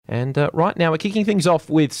And right now we're kicking things off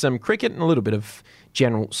with some cricket and a little bit of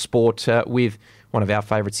general sport with one of our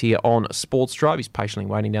favourites here on Sports Drive. He's patiently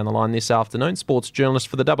waiting down the line this afternoon. Sports journalist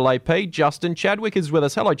for the AAP, Justin Chadwick, is with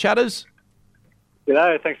us. Hello, Chatters.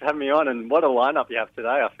 G'day, thanks for having me on. And what a lineup you have today.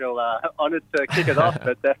 I feel honoured to kick it off,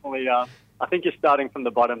 but definitely I think you're starting from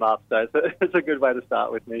the bottom up, so it's a good way to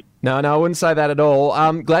start with me. No, I wouldn't say that at all.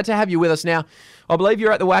 Glad to have you with us now. I believe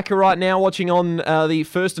you're at the Wacker right now watching on the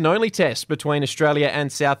first and only test between Australia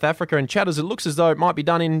and South Africa. And Chatters, it looks as though it might be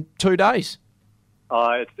done in 2 days.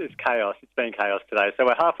 Oh, it's chaos. It's been chaos today. So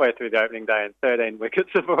we're halfway through the opening day and 13 wickets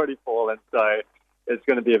have already fallen. So it's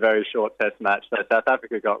going to be a very short test match. So South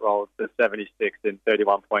Africa got rolled to 76 in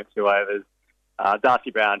 31.2 overs. Darcy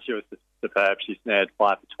Brown, she was superb. She snared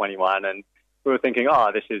 5 for 21. And we were thinking,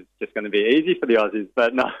 this is just going to be easy for the Aussies.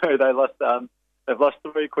 But no, they've lost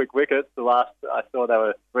 3 quick wickets. The last I saw, they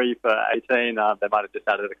were 3 for 18. They might have just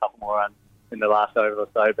added a couple more runs in the last over or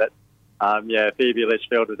so. But Phoebe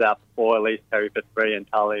Litchfield was out for 4, Elise Terry for 3, and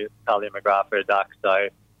Talia McGrath for a duck. So,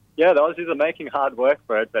 the Aussies are making hard work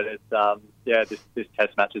for it, but it's this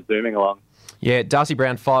test match is zooming along. Yeah, Darcy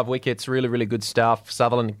Brown, 5 wickets, really, really good stuff.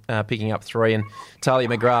 Sutherland picking up 3, and Talia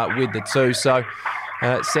McGrath with the 2. So,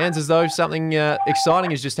 sounds as though something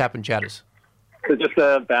exciting has just happened, Chatters. So just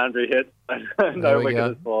a boundary hit, no wicket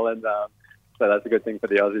has fallen, so that's a good thing for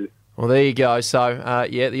the Aussies. Well, there you go. So,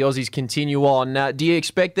 the Aussies continue on. Do you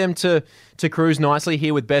expect them to cruise nicely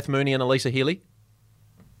here with Beth Mooney and Elisa Healy?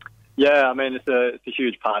 Yeah, I mean, it's a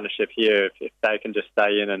huge partnership here. If they can just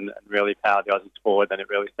stay in and really power the Aussies forward, then it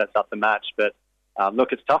really sets up the match. But,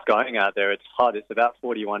 look, it's tough going out there. It's hot. It's about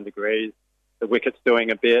 41 degrees. The wicket's doing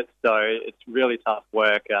a bit, so it's really tough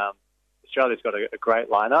work. Australia's got a great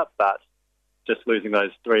lineup, but just losing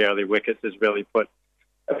those 3 early wickets has really put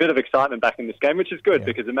a bit of excitement back in this game, which is good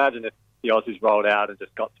because imagine if the Aussies rolled out and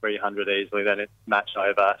just got 300 easily, then it's match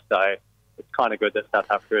over. So it's kind of good that South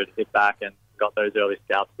Africa had hit back and got those early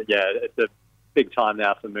scalps. But it's a big time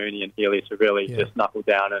now for Mooney and Healy to really just knuckle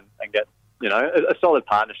down and get, a solid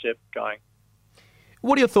partnership going.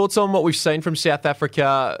 What are your thoughts on what we've seen from South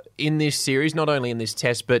Africa in this series, not only in this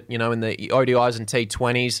test, but, in the ODIs and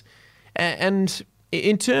T20s? And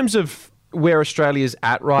in terms of where Australia's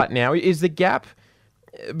at right now, is the gap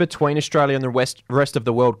between Australia and the rest of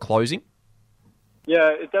the world closing? Yeah,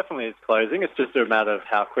 it definitely is closing. It's just a matter of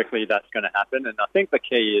how quickly that's going to happen. And I think the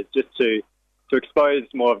key is just to expose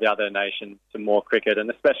more of the other nations to more cricket, and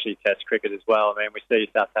especially Test cricket as well. I mean, we see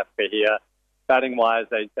South Africa here, batting-wise,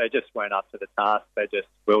 they just weren't up to the task. They just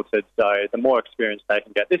wilted. So the more experience they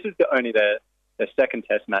can get. This is only their second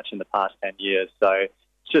Test match in the past 10 years. So it's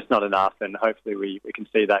just not enough, and hopefully we can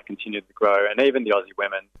see that continue to grow. And even the Aussie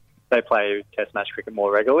women, they play Test match cricket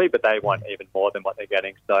more regularly, but they want even more than what they're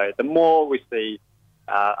getting. So the more we see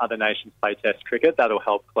other nations play Test cricket, that'll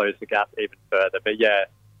help close the gap even further. But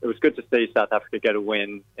it was good to see South Africa get a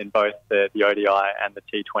win in both the ODI and the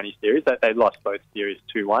T20 series. They lost both series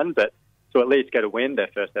 2-1, but to at least get a win, their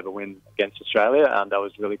first ever win against Australia, that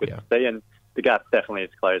was really good to see, and the gap definitely is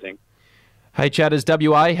closing. Hey, Chatters,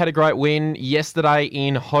 WA had a great win yesterday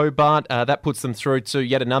in Hobart. That puts them through to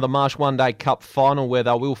yet another Marsh One Day Cup final where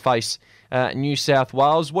they will face New South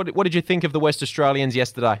Wales. What did you think of the West Australians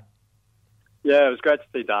yesterday? Yeah, it was great to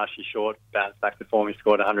see Darcy Short bounce back to form. He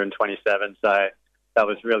scored 127, so that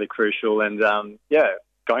was really crucial. And,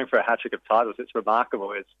 going for a hat-trick of titles, it's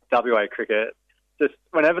remarkable. It's WA cricket. Just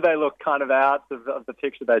whenever they look kind of out of the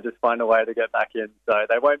picture, they just find a way to get back in. So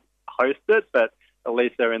they won't host it, but at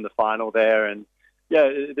least they're in the final there. And,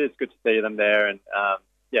 it is good to see them there. And,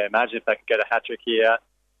 imagine if they could get a hat-trick here.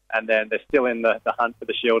 And then they're still in the hunt for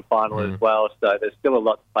the Shield final as well. So there's still a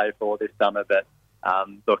lot to play for this summer. But,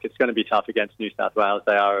 look, it's going to be tough against New South Wales.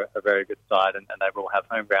 They are a very good side, and they will have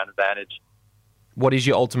home ground advantage. What is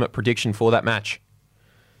your ultimate prediction for that match?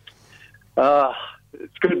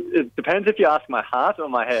 It's good. It depends if you ask my heart or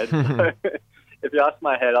my head. So if you ask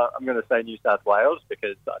my head, I'm going to say New South Wales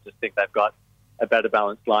because I just think they've got a better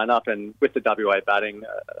balanced lineup. And with the WA batting,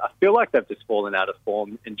 I feel like they've just fallen out of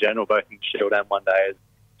form in general, both in Shield and One Day,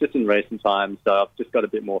 just in recent times. So I've just got a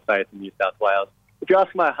bit more faith in New South Wales. If you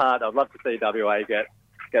ask my heart, I'd love to see WA get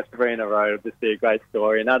 3 in a row. It'd just be a great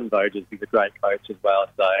story. And Adam Voges is a great coach as well,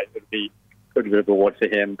 so it would be good reward for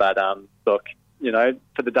him. But look,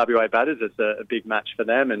 for the WA batters, it's a big match for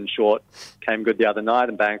them. And Short came good the other night,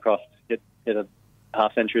 and Bancroft hit a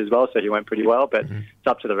half century as well, so he went pretty well. But it's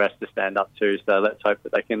up to the rest to stand up too. So let's hope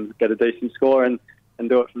that they can get a decent score and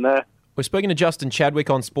do it from there. We're speaking to Justin Chadwick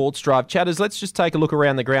on Sports Drive. Chatters, let's just take a look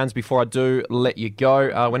around the grounds before I do let you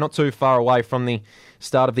go. We're not too far away from the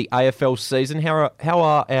start of the AFL season. How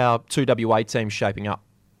are our 2 WA teams shaping up?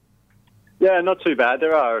 Yeah, not too bad.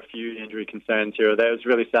 There are a few injury concerns here. There was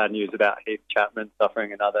really sad news about Heath Chapman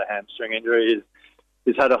suffering another hamstring injury.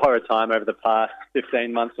 He's had a horrid time over the past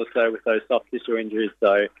 15 months or so with those soft tissue injuries.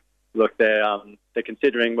 So, look, they're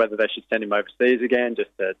considering whether they should send him overseas again just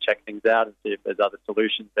to check things out and see if there's other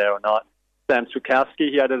solutions there or not. Sam Swikowski,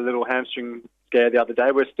 he had a little hamstring scare the other day.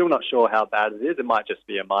 We're still not sure how bad it is. It might just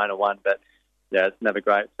be a minor one, but yeah, it's never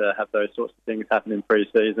great to have those sorts of things happen in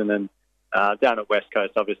pre-season. And down at West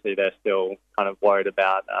Coast, obviously, they're still kind of worried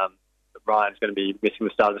about Ryan's going to be missing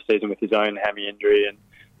the start of the season with his own hammy injury, and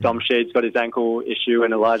Dom Sheed's got his ankle issue,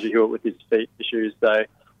 and Elijah Hewitt with his feet issues. So,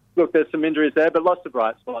 look, there's some injuries there, but lots of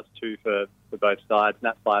bright spots too for both sides.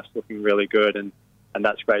 Nat Fyfe's looking really good, and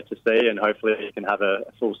that's great to see, and hopefully he can have a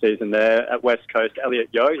full season there. At West Coast, Elliot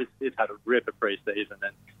Yeo, he's had a ripper pre-season,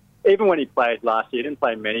 and even when he played last year, he didn't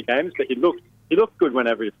play many games, but he looked good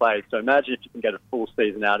whenever he played. So imagine if you can get a full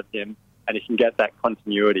season out of him, and he can get that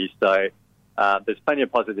continuity. So there's plenty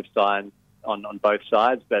of positive signs on both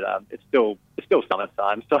sides, but it's still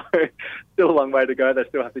summertime, so still a long way to go. They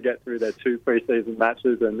still have to get through their 2 pre-season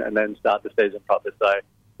matches and then start the season proper. So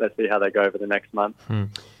let's see how they go over the next month.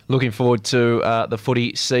 Looking forward to the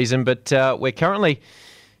footy season, but we're currently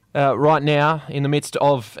right now in the midst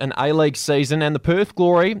of an A-League season, and the Perth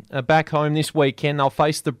Glory are back home this weekend. They'll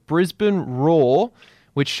face the Brisbane Roar,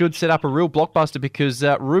 which should set up a real blockbuster because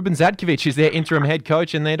Ruben Zadkovic is their interim head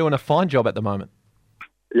coach, and they're doing a fine job at the moment.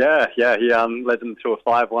 Yeah, he led them to a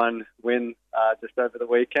 5-1 win just over the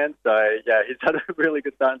weekend. So, yeah, he's had a really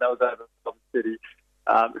good time. That was over Melbourne City.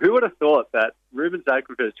 Who would have thought that Ruben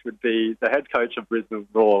Zadkovic would be the head coach of Brisbane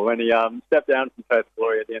Roar? When he stepped down from Perth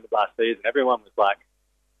Glory at the end of last season, everyone was like,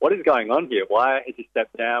 what is going on here? Why has he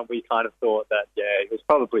stepped down? We kind of thought that, he was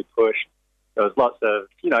probably pushed. There was lots of,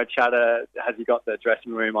 chatter. Has he got the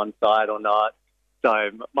dressing room on side or not?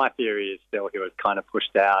 So my theory is still he was kind of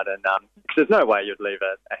pushed out. And there's no way you'd leave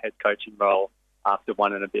a head coaching role after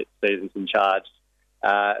 1 and a bit seasons in charge.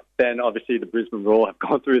 Then, obviously, the Brisbane Roar have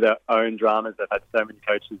gone through their own dramas. They've had so many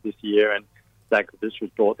coaches this year, and Zadkovic was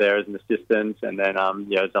brought there as an assistant. And then,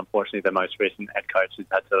 it's unfortunately the most recent head coach has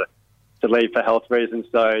had to leave for health reasons.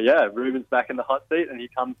 So, Ruben's back in the hot seat, and he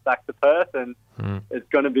comes back to Perth, and it's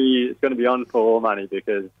going to be on for all money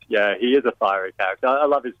because, he is a fiery character. I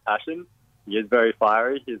love his passion. He is very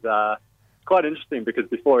fiery. He's quite interesting because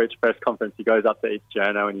before each press conference, he goes up to each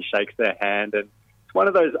journo and he shakes their hand, and it's one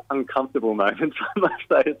of those uncomfortable moments, I must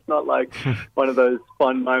say. It's not like one of those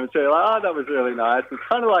fun moments where you're like, oh, that was really nice. It's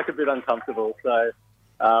kind of like a bit uncomfortable. So,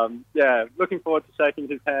 looking forward to shaking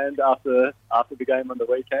his hand after the game on the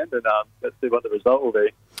weekend, and let's see what the result will be.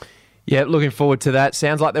 Yeah, looking forward to that.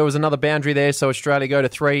 Sounds like there was another boundary there, so Australia go to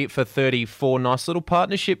 3 for 34. Nice little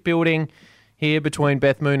partnership building here between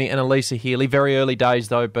Beth Mooney and Elisa Healy. Very early days,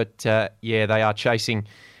 though, but they are chasing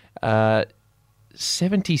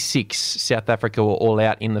 76. South Africa were all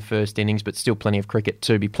out in the first innings, but still plenty of cricket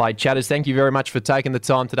to be played. Chatters, thank you very much for taking the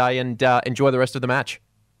time today, and enjoy the rest of the match.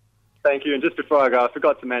 Thank you. And just before I go, I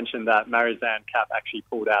forgot to mention that Marizanne Kapp actually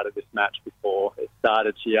pulled out of this match before it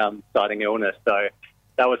started. She starting illness, so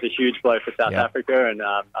that was a huge blow for South Africa, and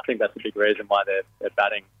I think that's a big reason why their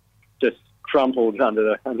batting just crumpled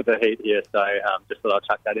under the heat here. So just thought I'd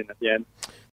chuck that in at the end.